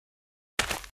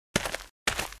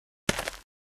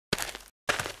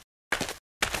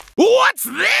What's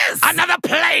this? Another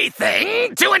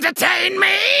plaything to entertain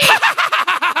me?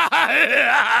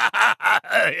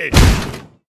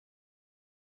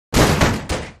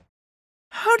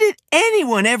 How did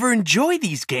anyone ever enjoy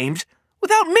these games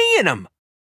without me in them?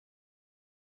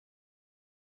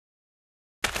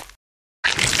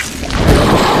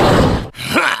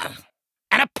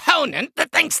 An opponent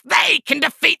that thinks they can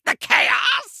defeat the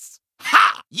chaos?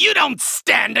 Ha! You don't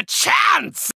stand a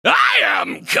chance! I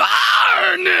am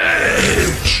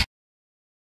Carnage!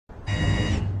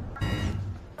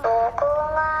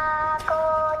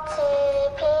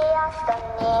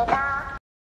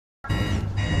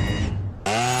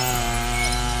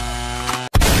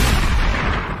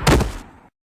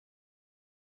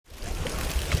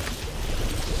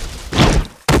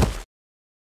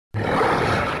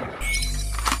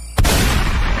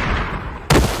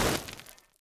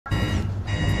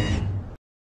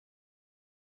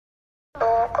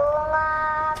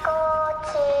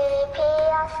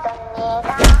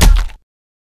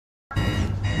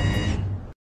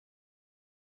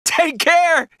 Take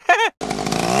care!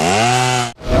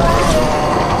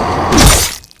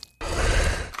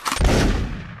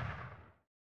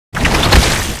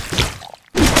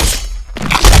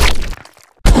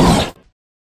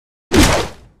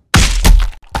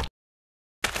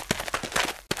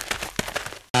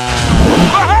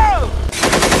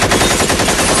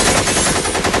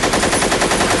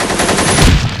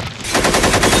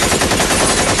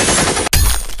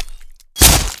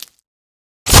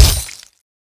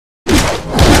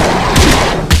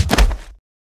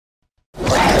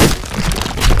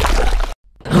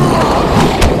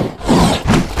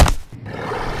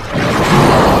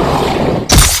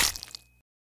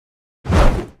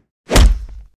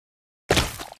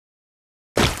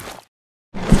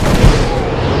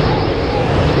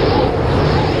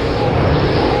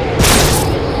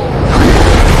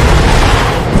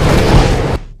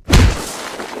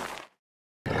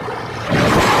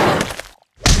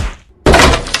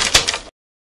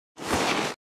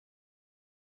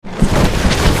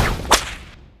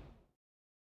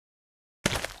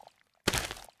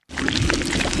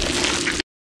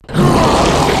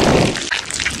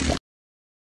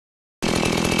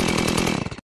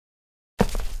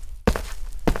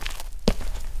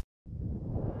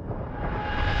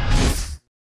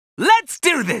 Let's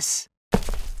do this!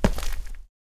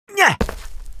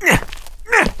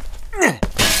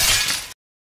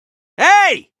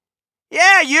 Hey!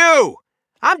 Yeah, you!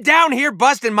 I'm down here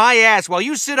busting my ass while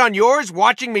you sit on yours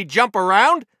watching me jump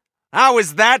around? How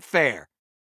is that fair?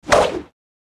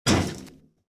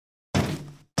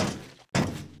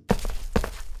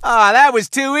 Ah, that was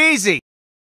too easy.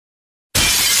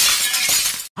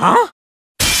 Huh?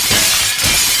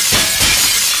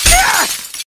 Ah!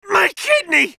 My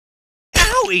kidney!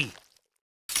 Owie!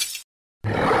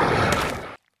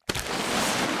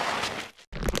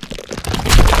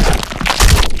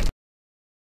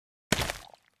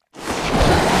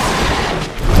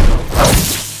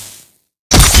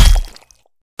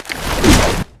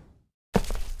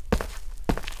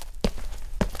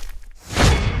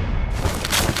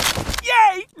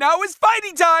 Yay! Now it's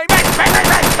fighting time! Bang, bang, bang, bang,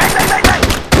 bang, bang, bang, bang.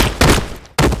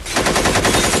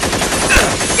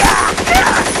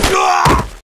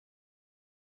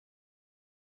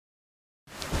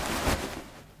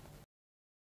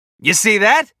 You see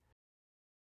that?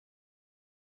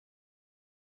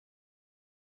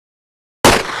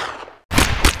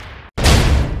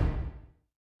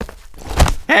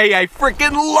 Hey, I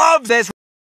freaking love this!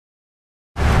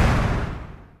 Coming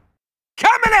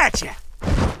at you!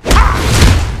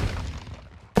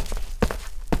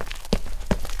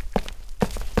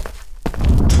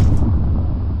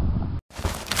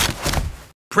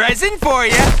 Present for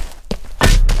you!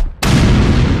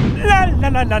 La la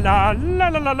la la la la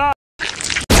la la la.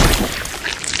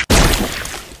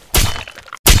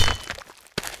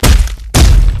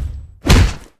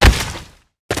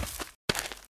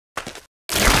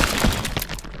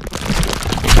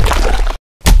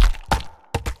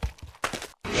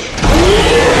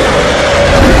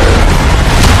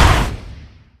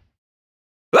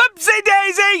 Oopsie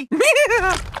daisy!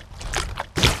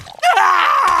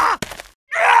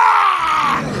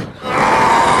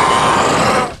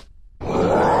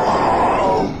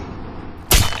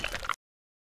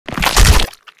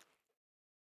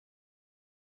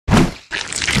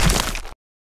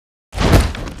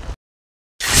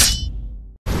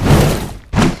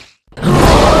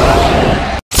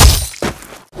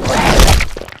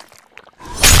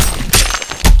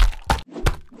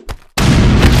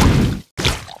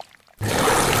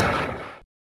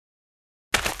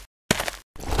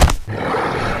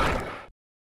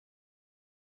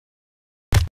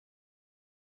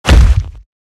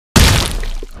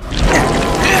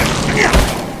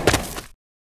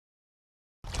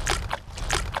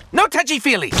 No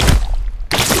touchy-feely.